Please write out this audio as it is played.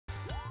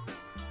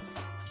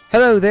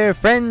Hello there,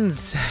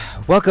 friends!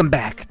 Welcome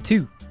back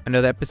to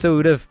another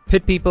episode of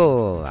Pit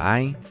People.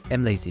 I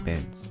am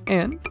LazyBones,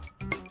 and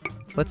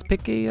let's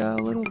pick a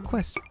little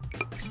quest.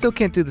 We still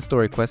can't do the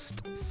story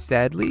quest,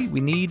 sadly. We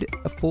need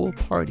a full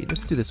party.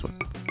 Let's do this one.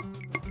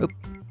 Oop.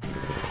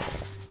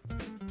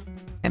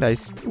 And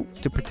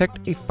to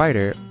protect a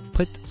fighter,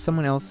 put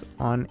someone else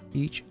on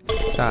each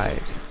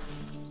side.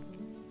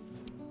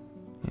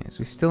 Yes,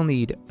 we still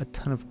need a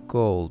ton of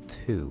gold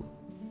too,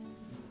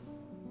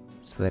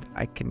 so that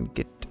I can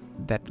get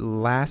that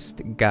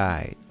last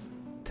guy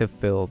to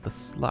fill the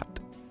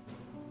slot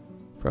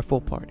for a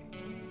full party.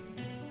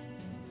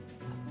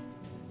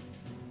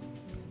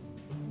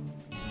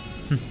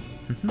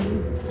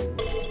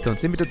 Don't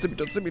see me, don't see me,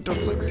 don't see me, don't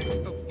see me.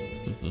 Oh.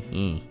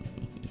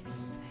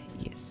 Yes,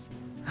 yes.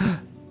 I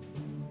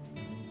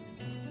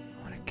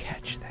want to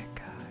catch that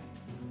guy.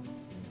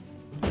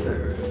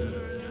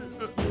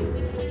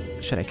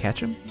 Should I catch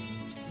him?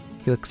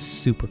 He looks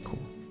super cool.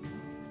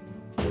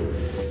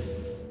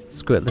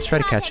 Screw it, let's try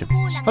to catch him.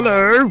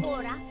 Hello!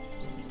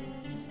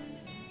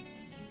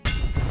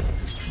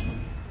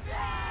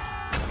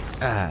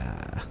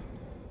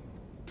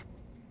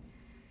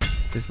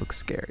 This looks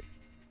scary.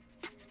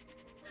 I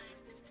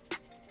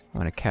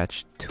want to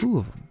catch two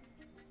of them.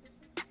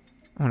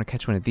 I want to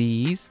catch one of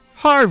these.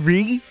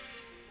 Harvey!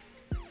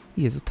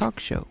 He has a talk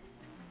show.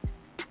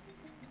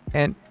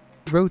 And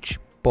Roach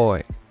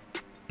Boy.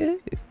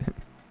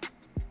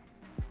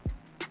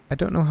 I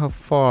don't know how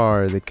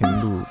far they can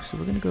move, so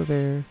we're gonna go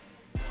there.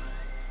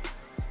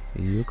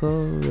 You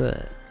go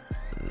there.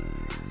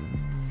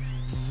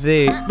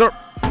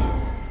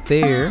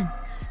 There.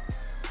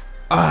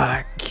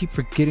 I keep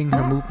forgetting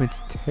her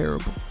movement's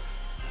terrible.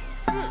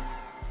 And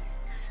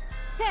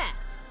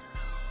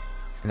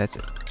that's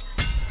it.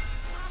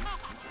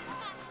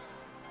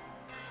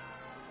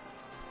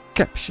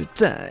 Capture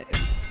time.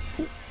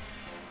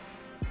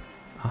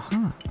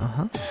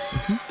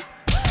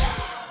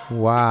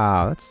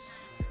 Wow,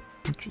 that's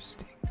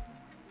interesting.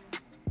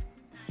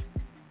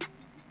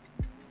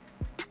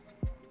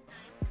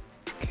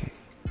 Okay.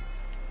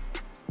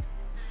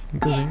 Can you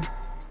go there?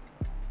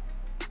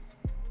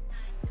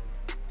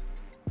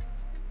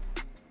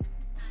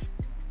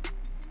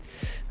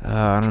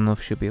 I don't know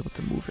if she'll be able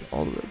to move it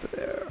all the way over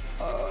there.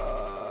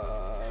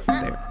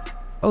 There.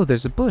 Oh,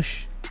 there's a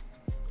bush.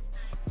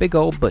 A big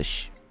old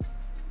bush.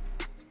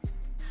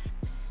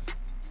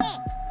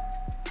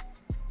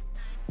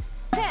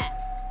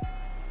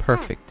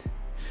 Perfect.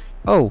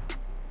 Oh.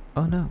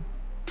 Oh no.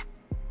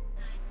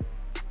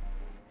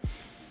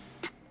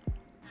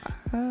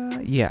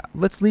 Yeah,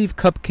 let's leave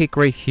Cupcake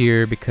right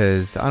here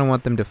because I don't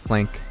want them to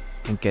flank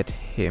and get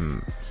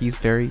him. He's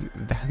very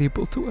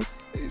valuable to us.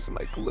 He's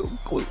my little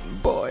gluten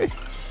boy.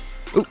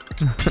 Ooh.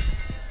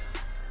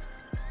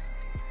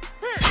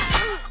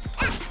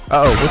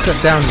 Uh-oh, what's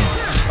that down there?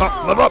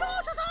 Oh, live up!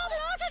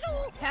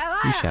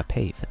 You shall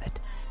pay for that.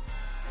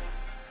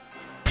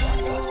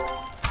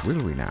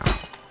 Will we now?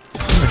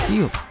 I'm a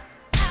heal.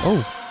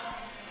 Oh.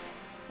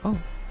 Oh.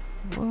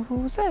 What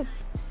was that?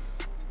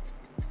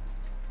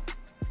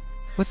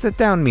 What's that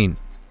down mean?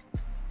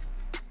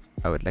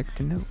 I would like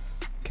to know.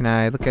 Can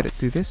I look at it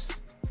through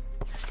this?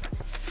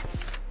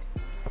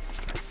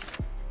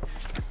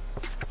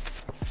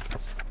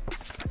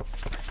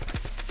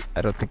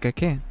 I don't think I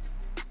can.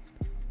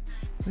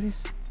 What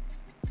is...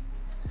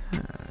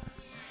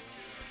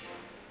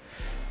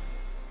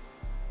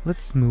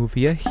 Let's move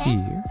you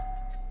here.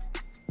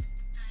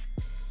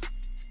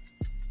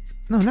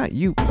 No, not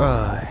you.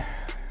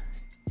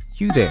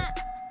 You there.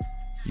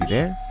 You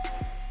there?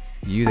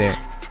 You there.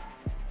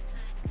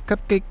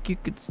 Cupcake, you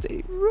could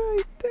stay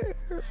right there.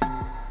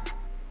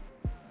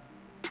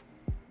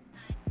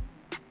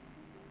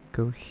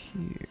 Go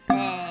here.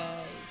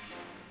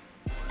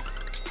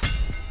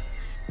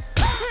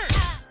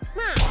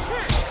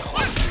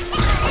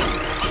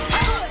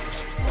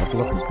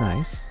 Level up is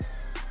nice.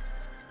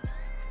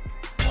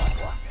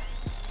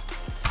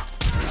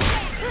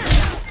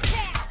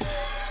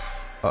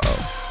 Uh-oh.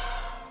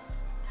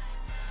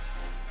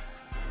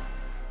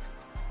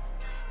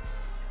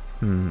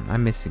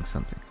 I'm missing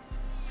something.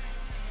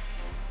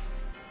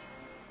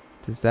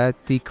 Does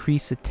that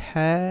decrease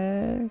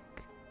attack?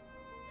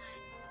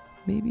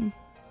 Maybe?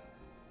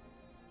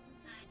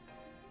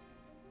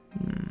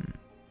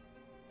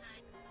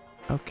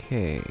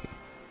 Okay.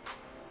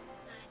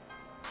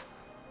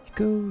 You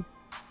go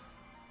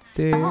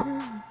there.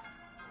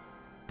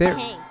 There.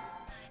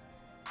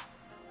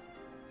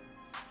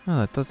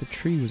 Oh, I thought the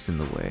tree was in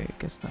the way. I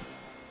guess not.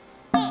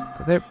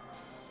 Go there.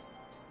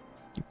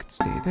 You could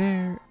stay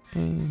there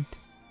and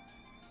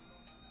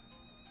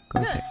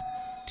go there.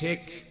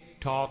 Tick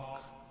tock.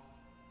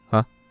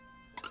 Huh?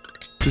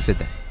 Who said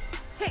that?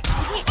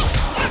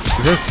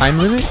 Is there a time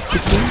limit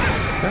between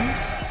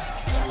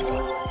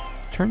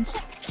turns?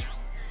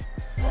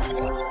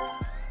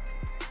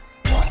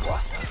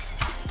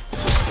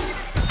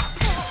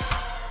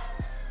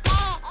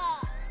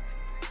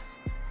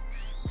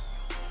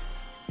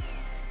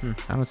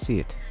 I don't see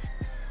it.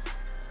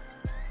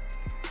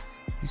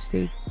 You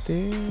stayed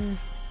there.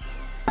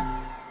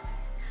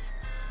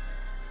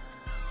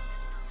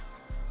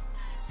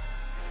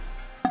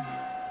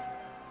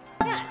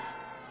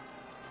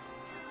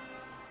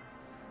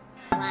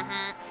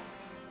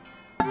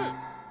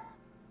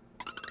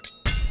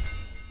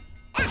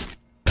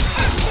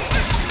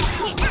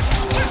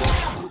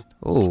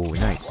 Oh,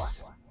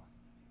 nice.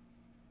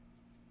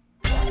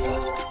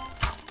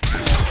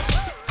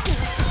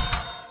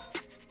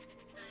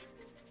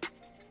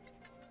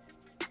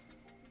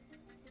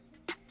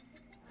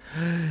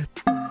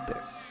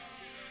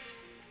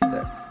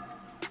 There.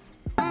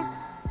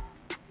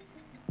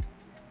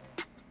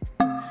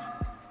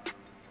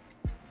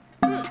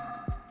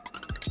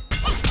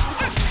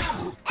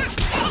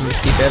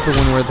 Keep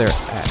everyone where they're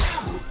at.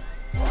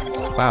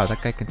 Wow,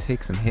 that guy can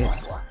take some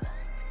hits.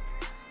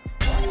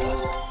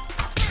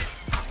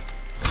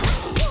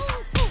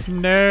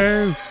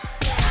 No.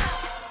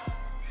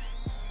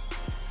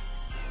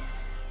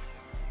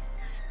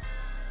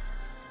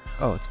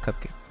 Oh, it's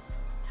Cupcake.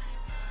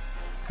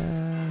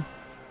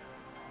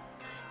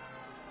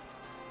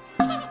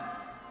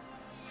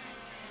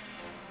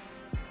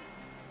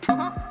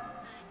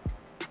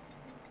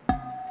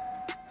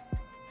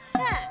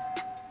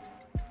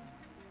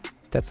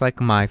 That's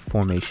like my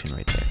formation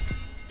right there.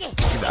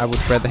 I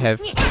would rather have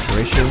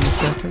Horatio in the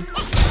center.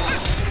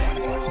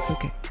 It's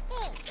okay.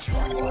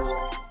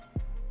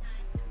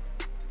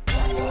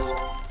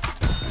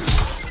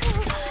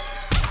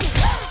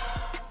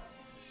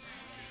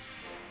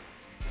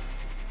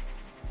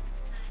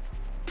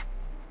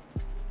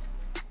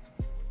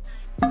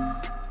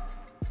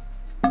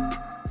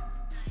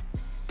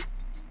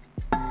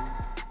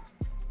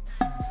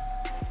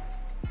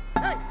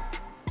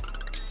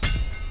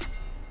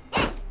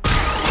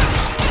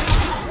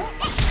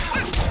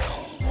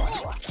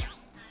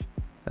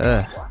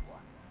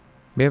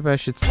 Maybe I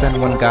should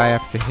send one guy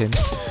after him.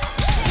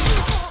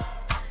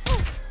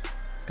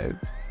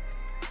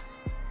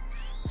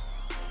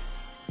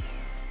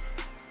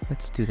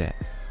 Let's do that.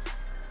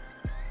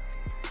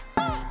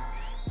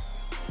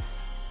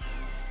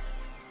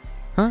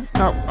 Huh?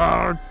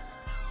 No.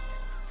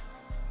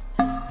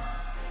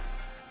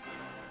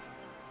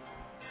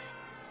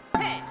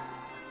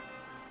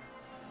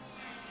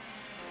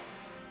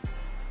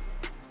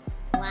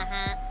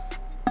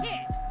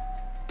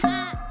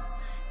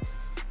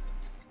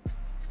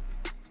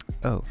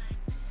 Oh. Oh,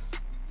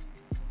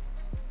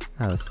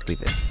 let's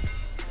leave it.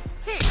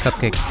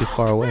 Cupcake's too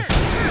far away.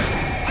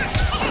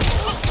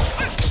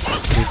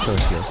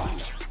 Resource heal.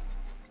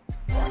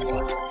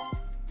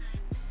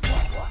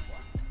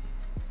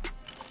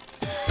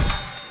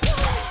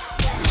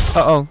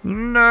 Uh-oh.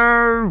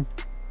 No!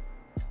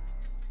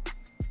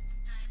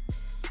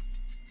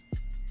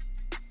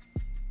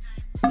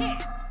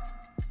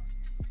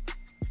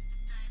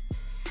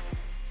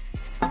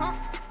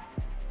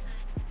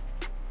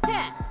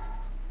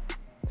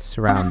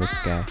 Surround this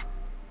guy.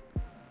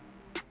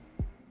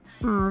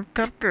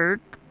 Cupcake.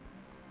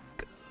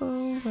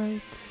 Go right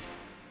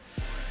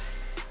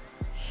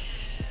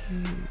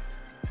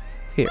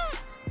here.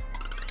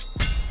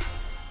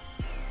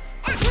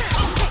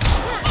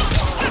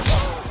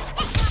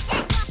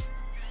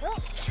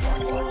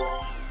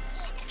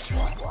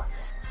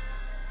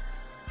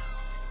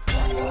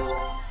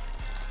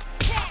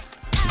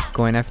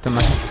 Going after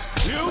my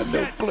You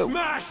get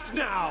smashed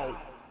now.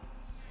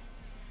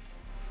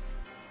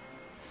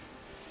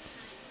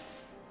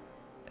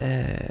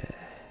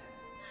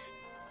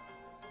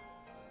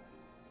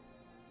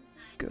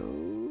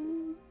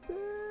 Go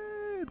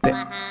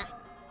there.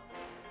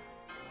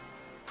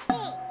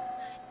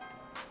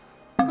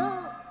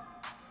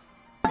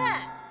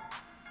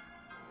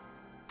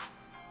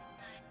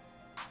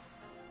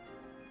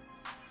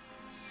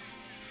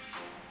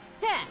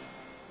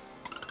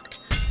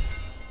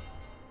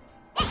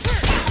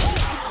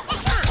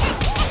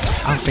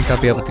 I don't think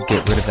I'll be able to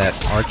get rid of that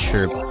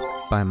archer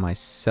by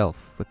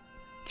myself with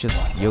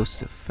just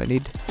Yosef. I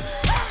need to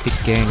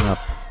gang up.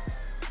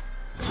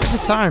 Every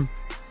time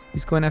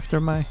he's going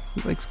after my...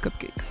 He likes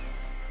cupcakes.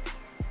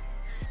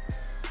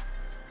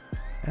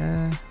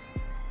 Here.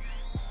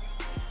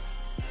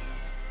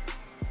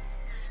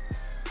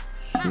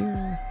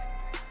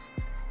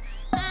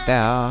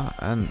 There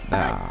and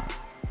there.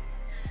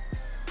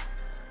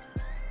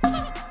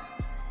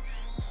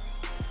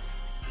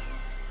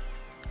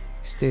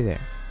 Stay there.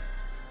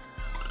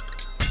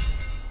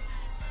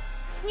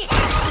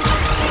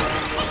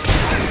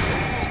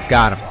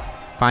 Got him.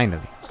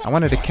 Finally. I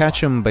wanted to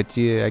catch him, but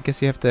I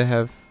guess you have to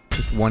have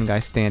just one guy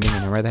standing,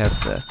 and I'd rather have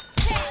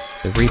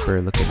the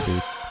Reaper looking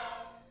dude.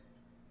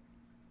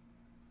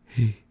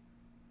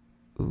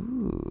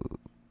 Ooh.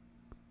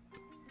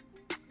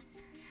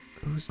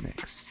 Who's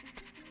next?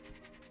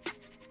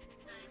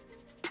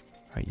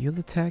 Are you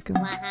attacking?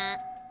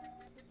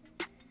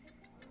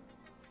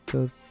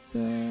 Go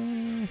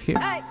there. Here.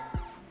 Hey.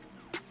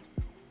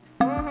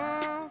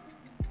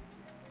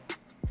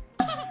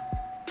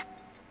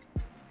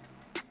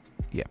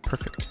 Yeah,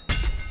 perfect.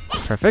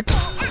 Perfect.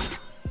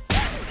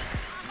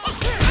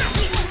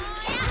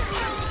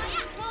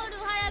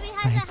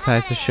 My hit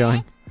size is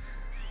showing.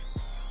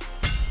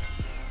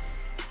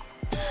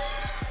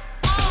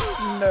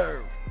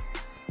 No.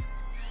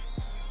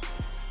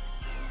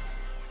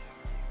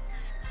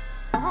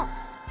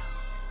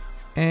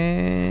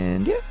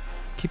 And yeah,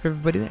 keep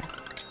everybody there.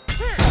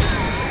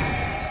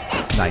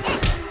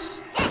 Nice.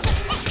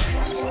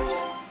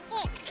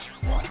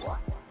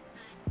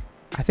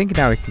 I think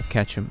now we can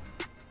catch him.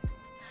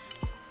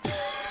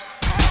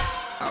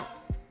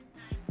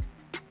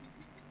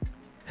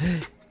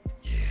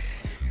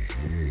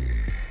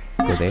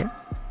 Go there.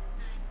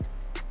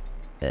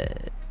 I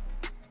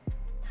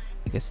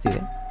guess stay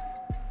there.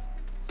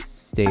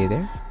 Stay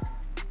there.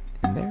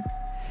 And there.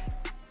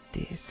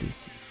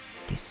 This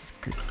is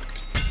good.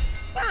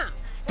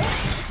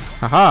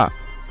 Haha!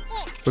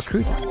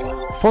 Recruited.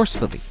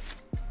 Forcefully.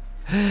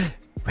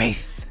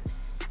 Wraith.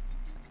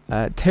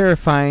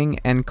 Terrifying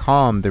and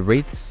calm, the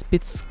Wraith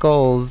spits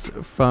skulls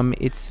from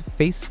its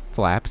face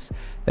flaps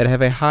that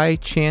have a high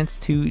chance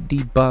to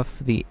debuff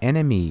the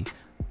enemy.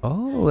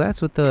 Oh,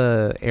 that's what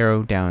the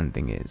arrow down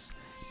thing is.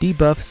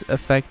 Debuffs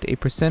affect a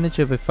percentage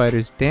of a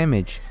fighter's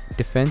damage,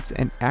 defense,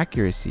 and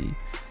accuracy.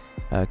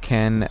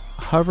 Can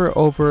hover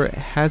over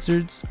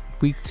hazards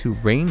weak to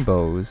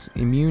rainbows,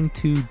 immune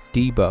to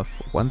debuff,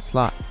 1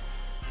 slot.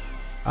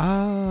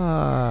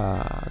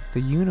 Ah,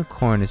 the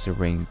unicorn is a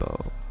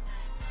rainbow.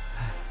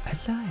 I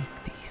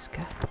like these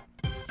guys.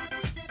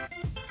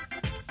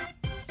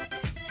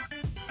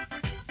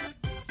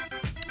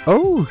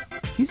 Oh,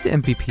 he's the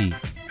MVP.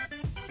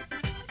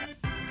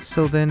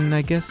 So then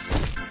I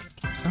guess...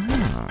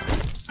 Ah.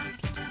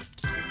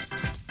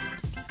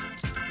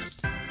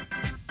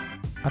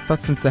 I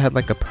thought since I had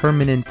like a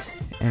permanent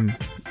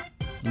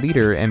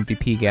leader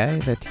MVP guy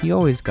that he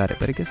always got it,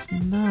 but I guess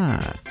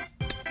not.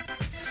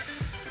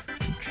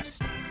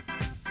 Interesting.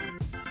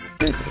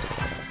 Good.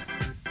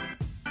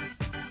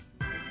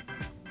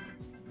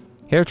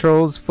 Hair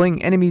trolls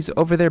fling enemies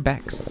over their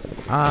backs.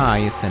 Ah,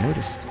 yes, I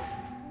noticed.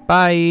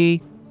 Bye!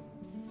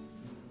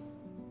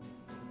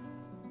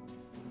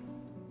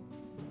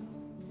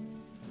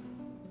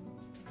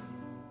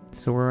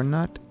 So we're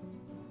not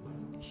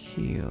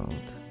healed.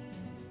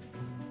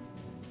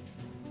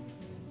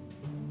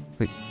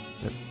 Wait.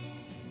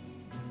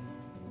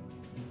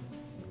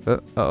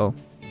 Uh-oh.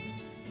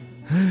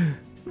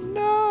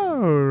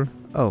 No!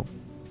 Oh,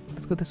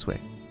 let's go this way.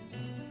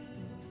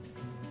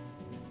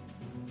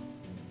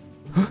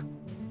 Oh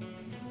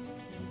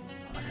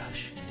my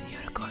gosh, it's a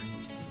unicorn.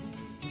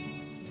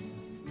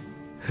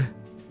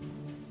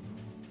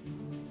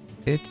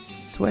 It's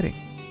sweating.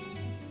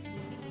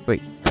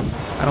 Wait,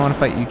 I don't want to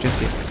fight you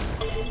just yet.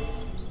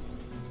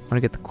 I want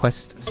to get the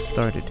quest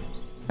started.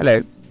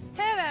 Hello.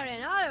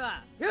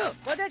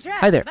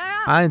 Hi there,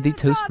 I'm the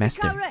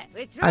Toastmaster.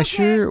 I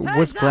sure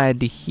was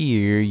glad to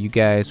hear you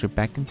guys were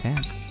back in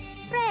town.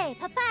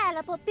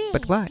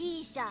 But why?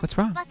 What's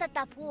wrong?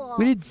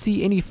 We didn't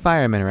see any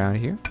firemen around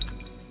here.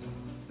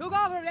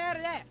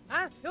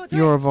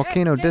 Your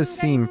volcano does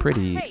seem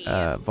pretty,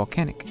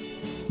 volcanic.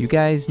 You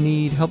guys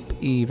need help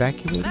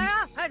evacuating?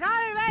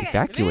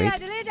 Evacuate?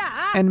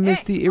 And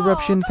miss the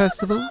eruption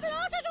festival?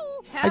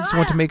 I just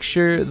want to make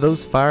sure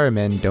those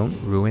firemen don't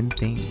ruin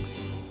things.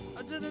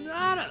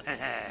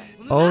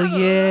 Oh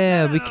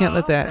yeah, we can't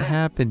let that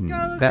happen.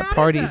 That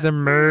party is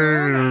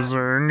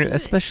amazing,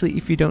 especially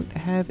if you don't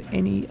have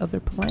any other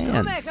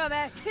plans.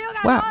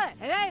 Wow,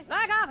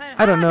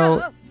 I don't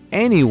know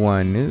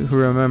anyone who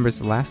remembers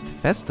the last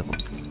festival.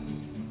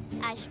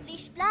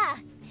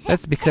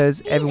 That's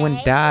because everyone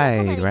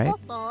died, right?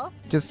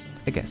 Just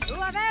a guess.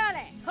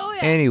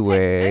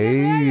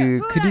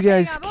 Anyway, could you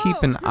guys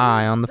keep an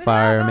eye on the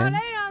firemen?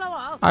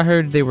 I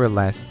heard they were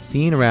last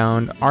seen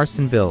around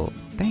Arsonville.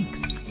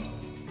 Thanks.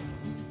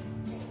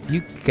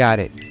 You got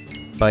it,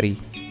 buddy.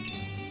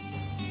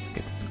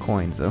 Get these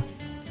coins, though.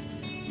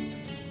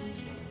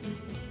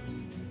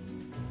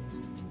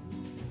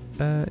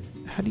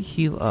 How do you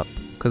heal up?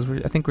 Because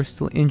I think we're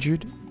still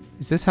injured.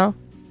 Is this how?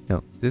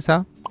 No. This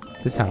how?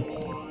 This how?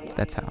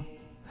 That's how.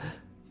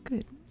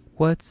 Good.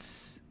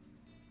 What's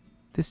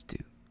this do?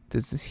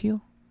 Does this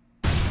heal?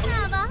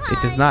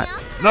 It does not.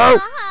 No!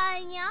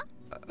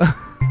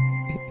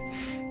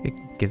 It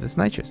gives us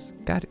nitrous.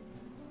 Got it.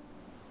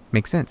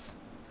 Makes sense.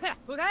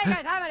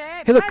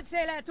 Hey look!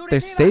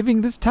 They're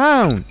saving this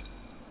town!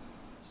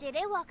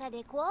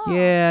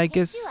 Yeah, I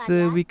guess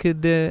we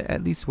could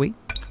at least wait.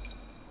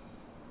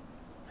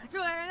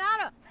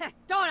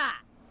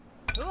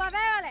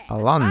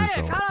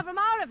 Alonso.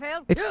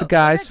 It's the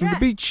guys from the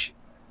beach.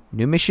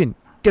 New mission.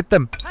 Get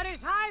them.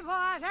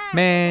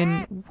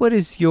 Man, what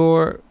is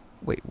your...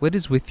 Wait, what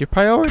is with your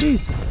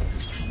priorities?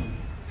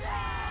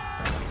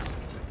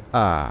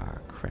 Ah,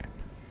 crap.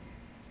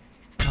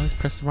 I always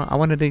press the wrong... I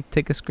wanted to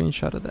take a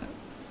screenshot of that.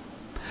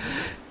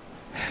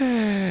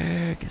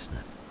 I guess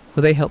not.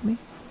 Will they help me?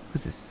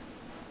 Who's this?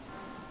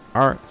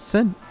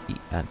 Arson.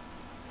 Let's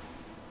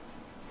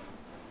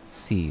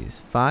see, there's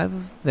 5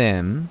 of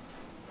them.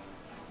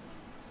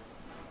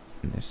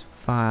 And there's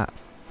 5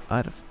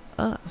 out of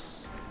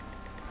us.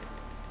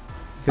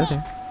 You go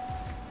there.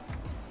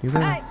 You go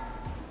there.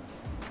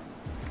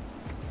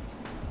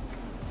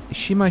 Is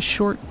she my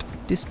short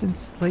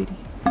distance lady?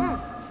 I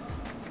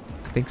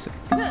think so.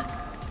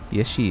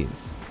 Yes, she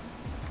is.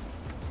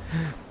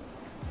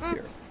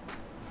 Here.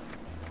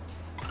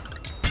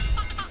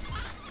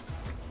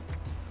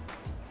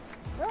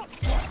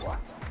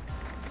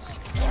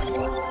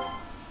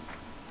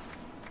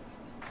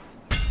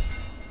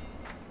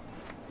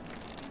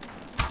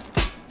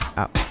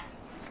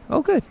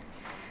 Oh, good.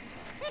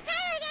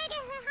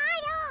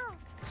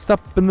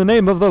 Stop in the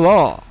name of the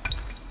law.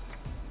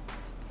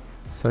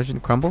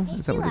 Sergeant Crumble?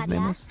 Is that what his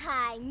name is?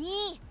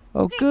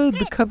 Oh, good.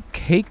 The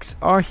cupcakes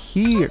are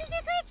here.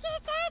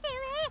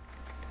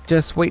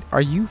 Just wait.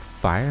 Are you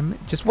firemen?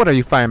 Just what are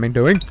you firemen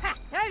doing?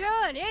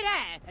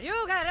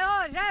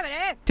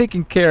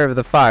 Taking care of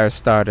the fire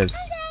starters.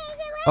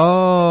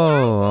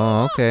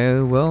 Oh, okay.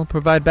 We'll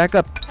provide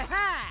backup.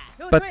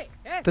 But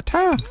the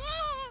town.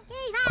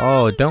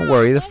 Oh, don't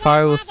worry. The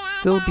fire will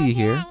still be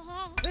here.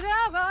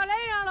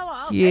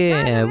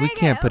 Yeah, we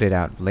can't put it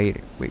out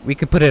later. Wait, we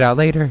can put it out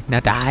later. Now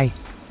die.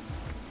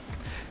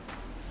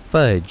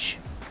 Fudge.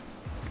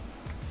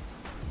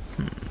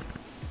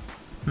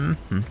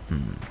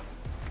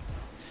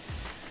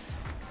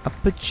 I'll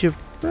put you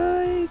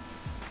right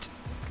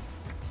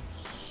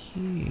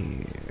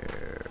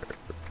here.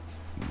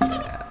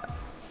 Yeah.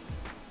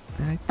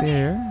 Right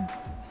there.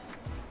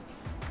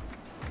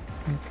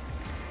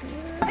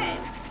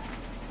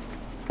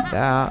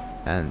 That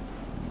and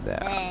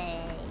that.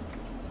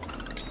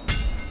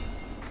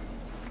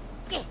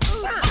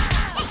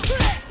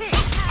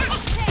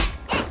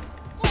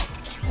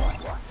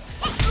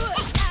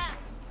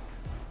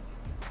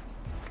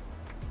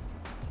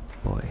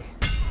 Boy.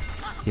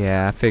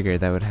 Yeah, I figured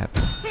that would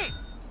happen.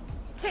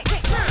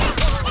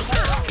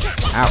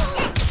 Ow.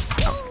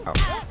 Ow, ow.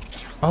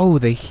 Oh,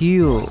 they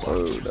heal.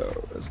 Oh no,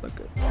 that's not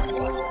good.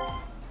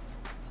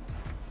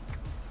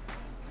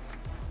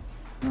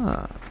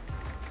 Huh.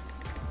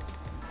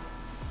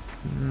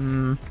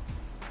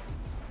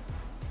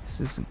 This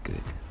isn't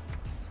good.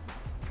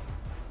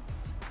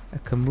 I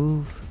can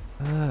move.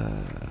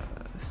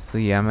 So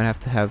yeah, I'm gonna have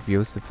to have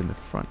Yosef in the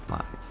front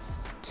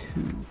lines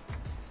too.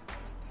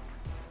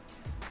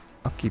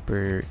 I'll keep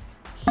her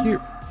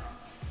here.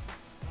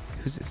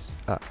 Who's this?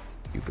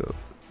 You go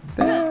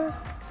there.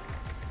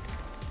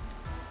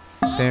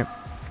 There.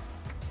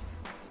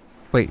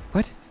 Wait,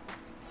 what?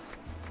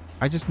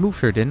 I just moved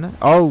her, didn't I?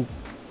 Oh,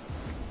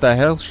 the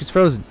hell? She's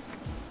frozen.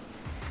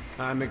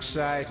 I'm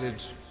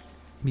excited.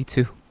 Me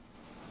too.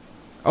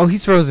 Oh,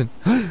 he's frozen.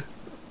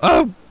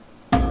 Oh!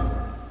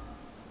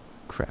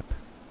 Crap.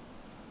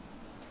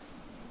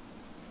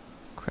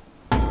 Crap.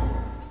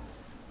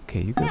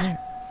 Okay, you go there.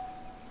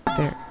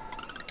 There.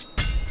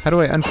 How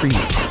do I unfreeze?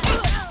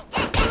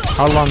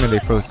 How long are they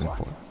frozen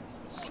for?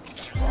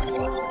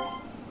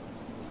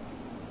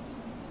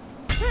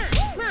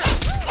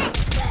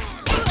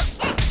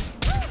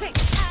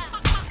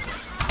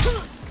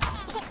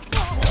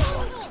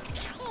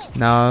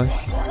 No,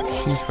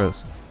 she's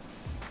frozen.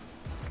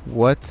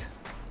 What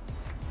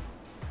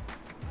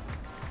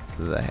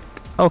the heck?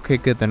 Okay,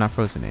 good. They're not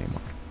frozen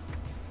anymore.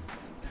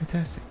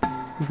 Fantastic.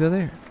 You go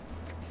there.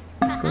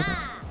 Go there.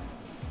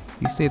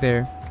 You stay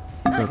there.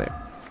 Go there.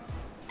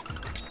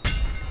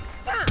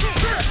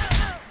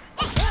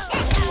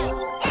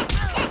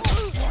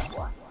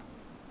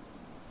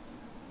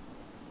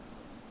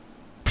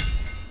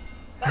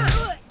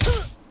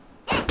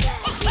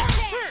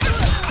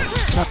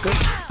 Not good.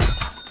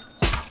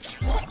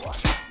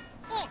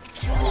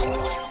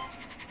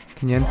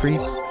 Can you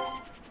unfreeze?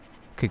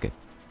 Okay, good.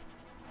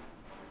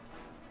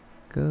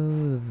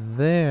 Go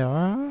there.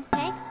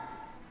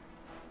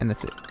 And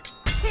that's it.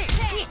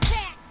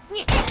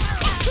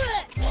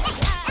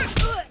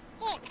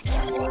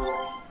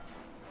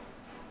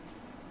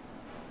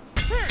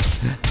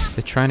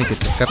 They're trying to get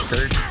the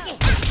cupcake.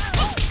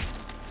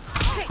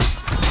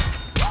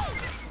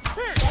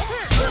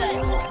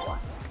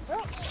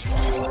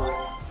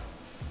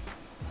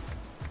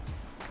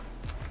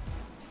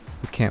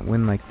 We can't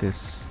win like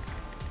this.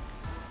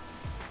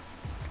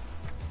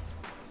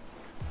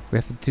 We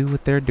have to do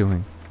what they're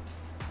doing.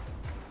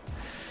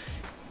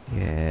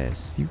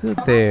 Yes, you go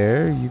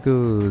there, you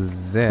go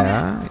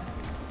there.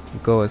 You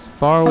go as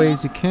far away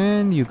as you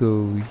can, you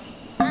go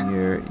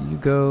here, you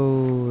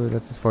go...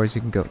 That's as far as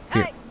you can go.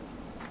 Here.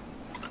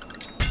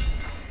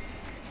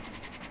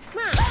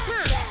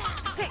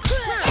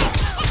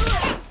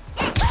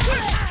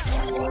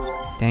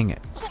 Dang it.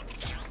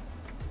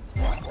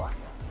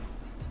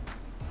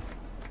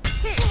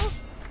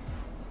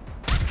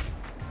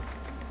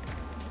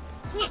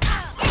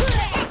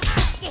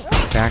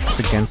 Back's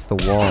against the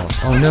wall.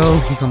 Oh no,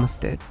 he's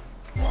almost dead.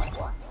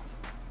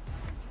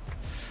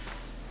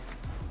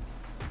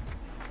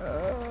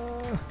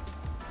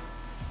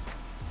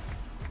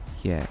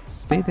 Yeah,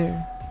 stay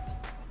there.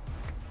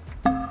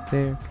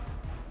 There.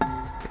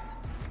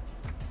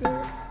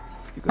 There.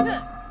 You go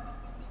there.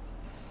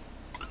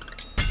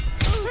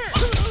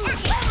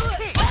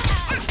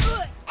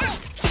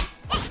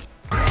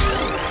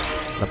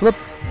 Level up.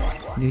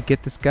 Need to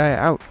get this guy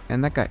out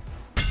and that guy.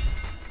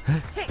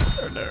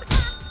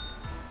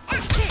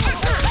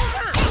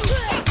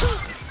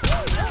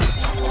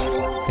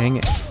 Dang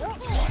it.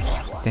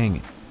 Dang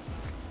it.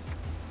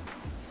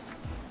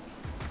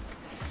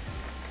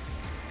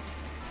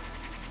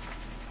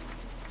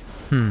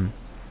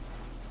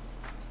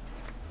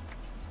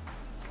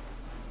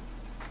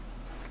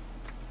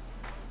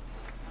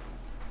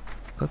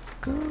 Let's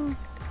go.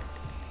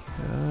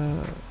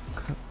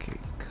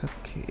 Cupcake,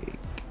 cupcake.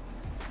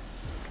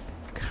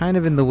 kind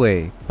of in the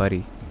way,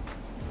 buddy.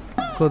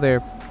 Go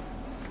there.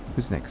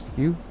 Who's next?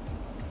 You?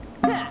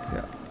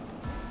 Yeah.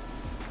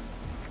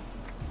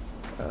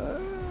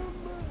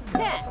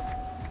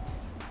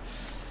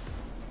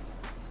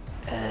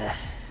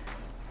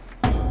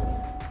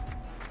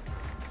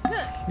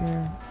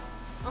 Here.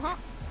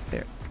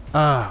 There.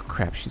 Oh,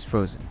 crap. She's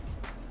frozen.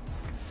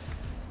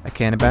 I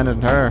can't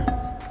abandon her.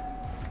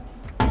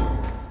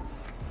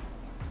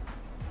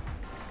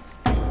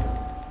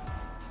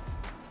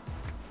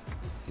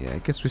 Yeah, I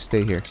guess we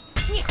stay here.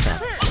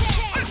 Crap.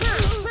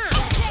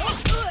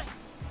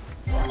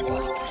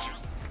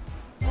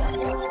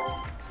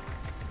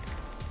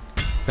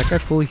 Is that guy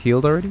fully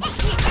healed already?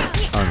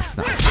 Oh, it's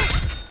not.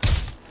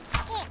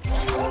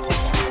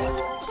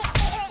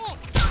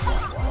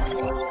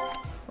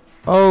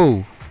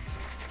 Oh!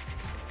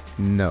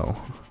 No.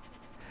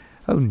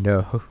 Oh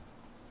no.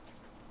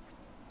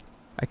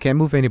 I can't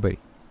move anybody.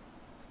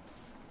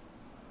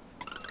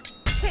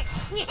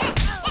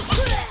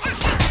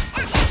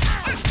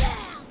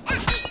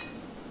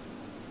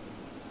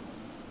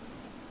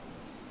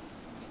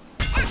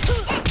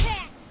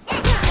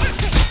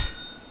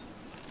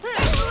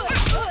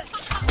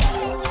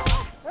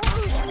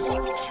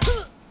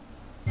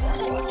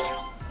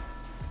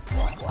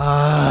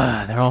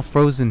 Ah, they're all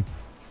frozen.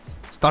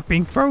 Stop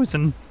being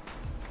frozen.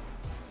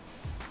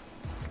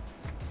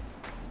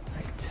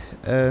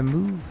 Right.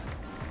 Move.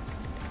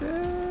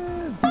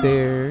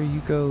 There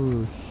you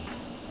go.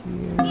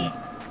 Here.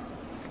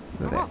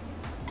 Go there.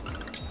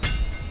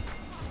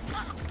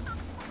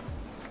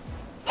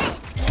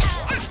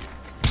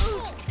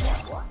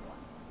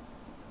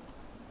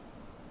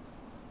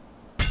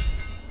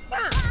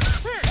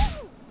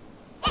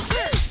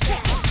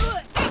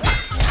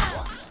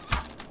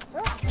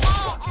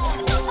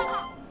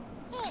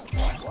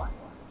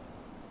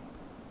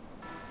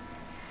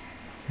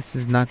 This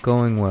is not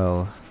going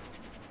well.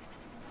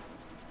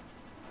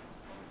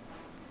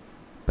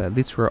 But at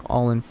least we're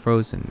all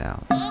unfrozen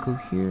now. Let's go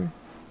here.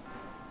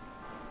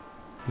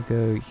 You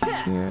go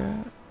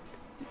here.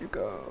 You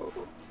go.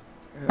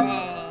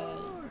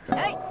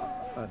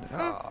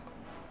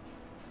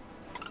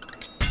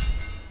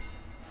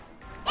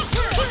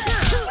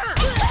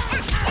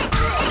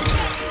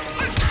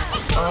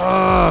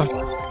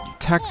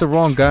 Attacked the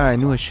wrong guy. I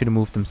knew I should have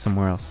moved him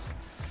somewhere else.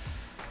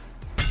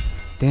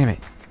 Damn it.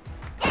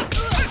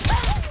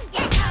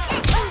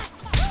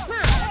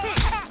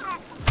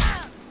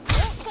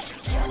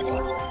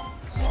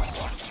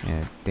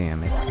 Yeah,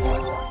 damn it.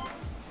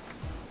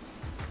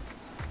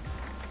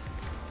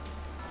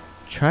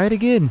 Try it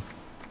again.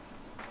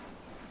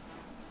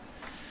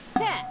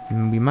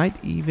 And we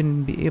might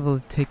even be able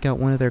to take out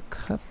one of their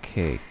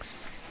cupcakes.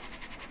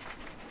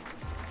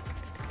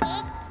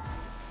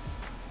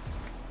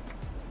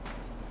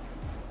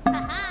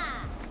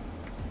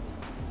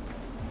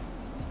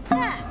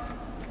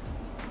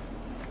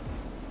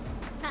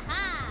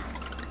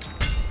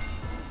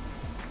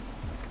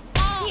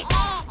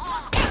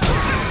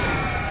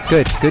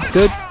 Good, good,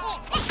 good.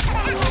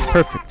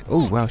 Perfect.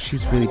 Oh, wow,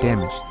 she's really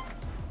damaged.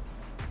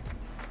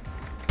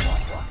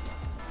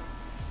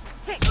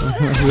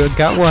 We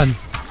got one.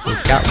 We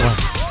got one.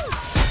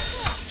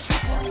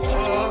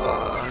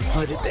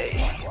 So did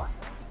they.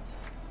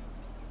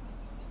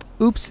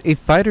 Oops, a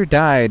fighter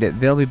died.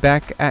 They'll be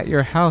back at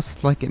your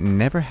house like it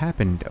never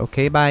happened.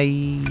 Okay,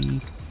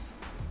 bye.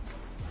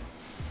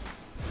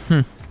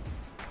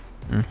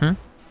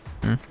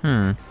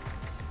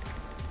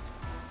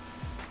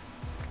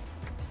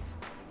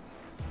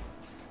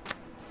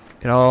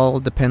 It all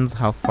depends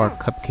how far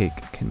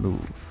Cupcake can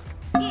move.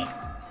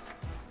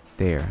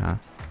 There, huh?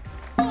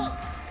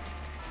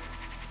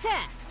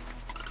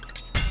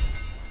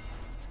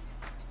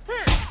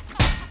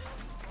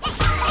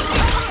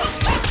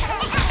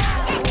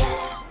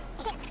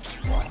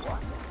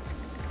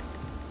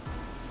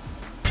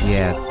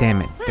 Yeah,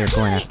 damn it. They're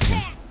going after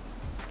him.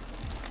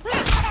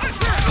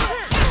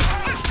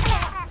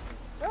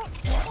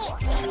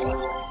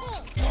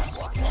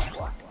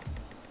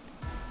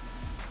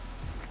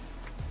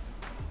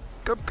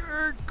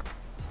 Cupcake!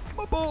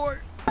 My boy!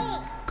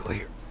 Go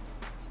here.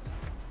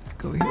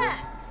 Go here.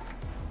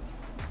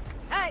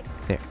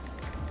 There.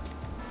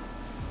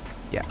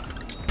 Yeah.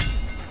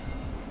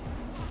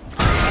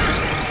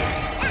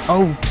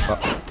 Oh!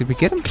 Did we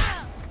get him?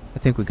 I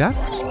think we got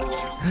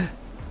him.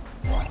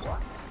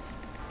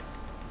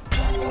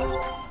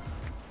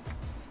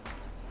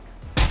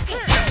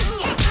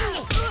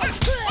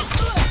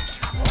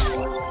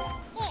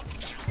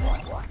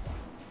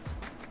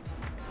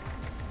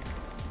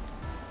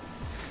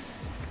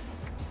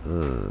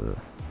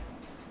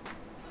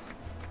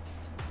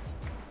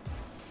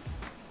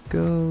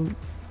 Go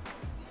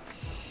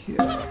here.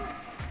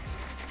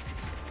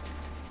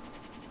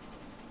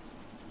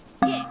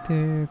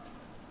 There.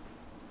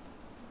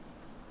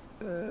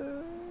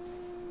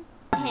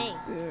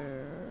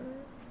 There.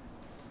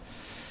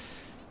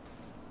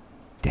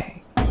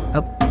 Dang.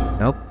 Oh,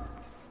 nope.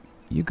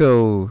 You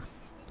go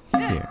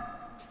here.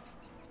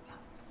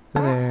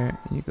 Go there,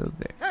 and you go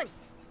there.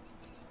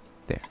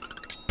 There.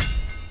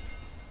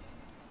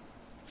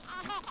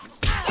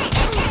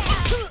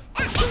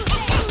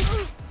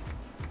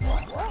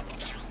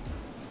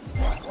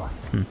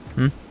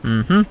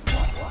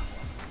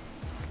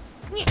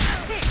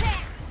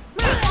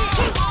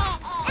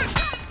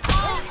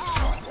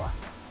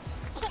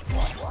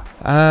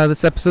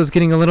 This episode's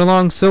getting a little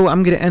long, so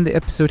I'm gonna end the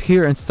episode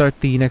here and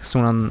start the next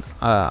one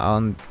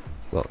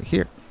well,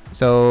 here.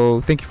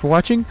 So thank you for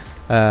watching.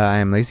 I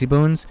am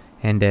LazyBones,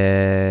 and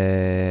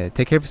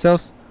take care of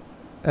yourselves.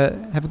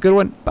 Have a good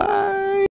one. Bye.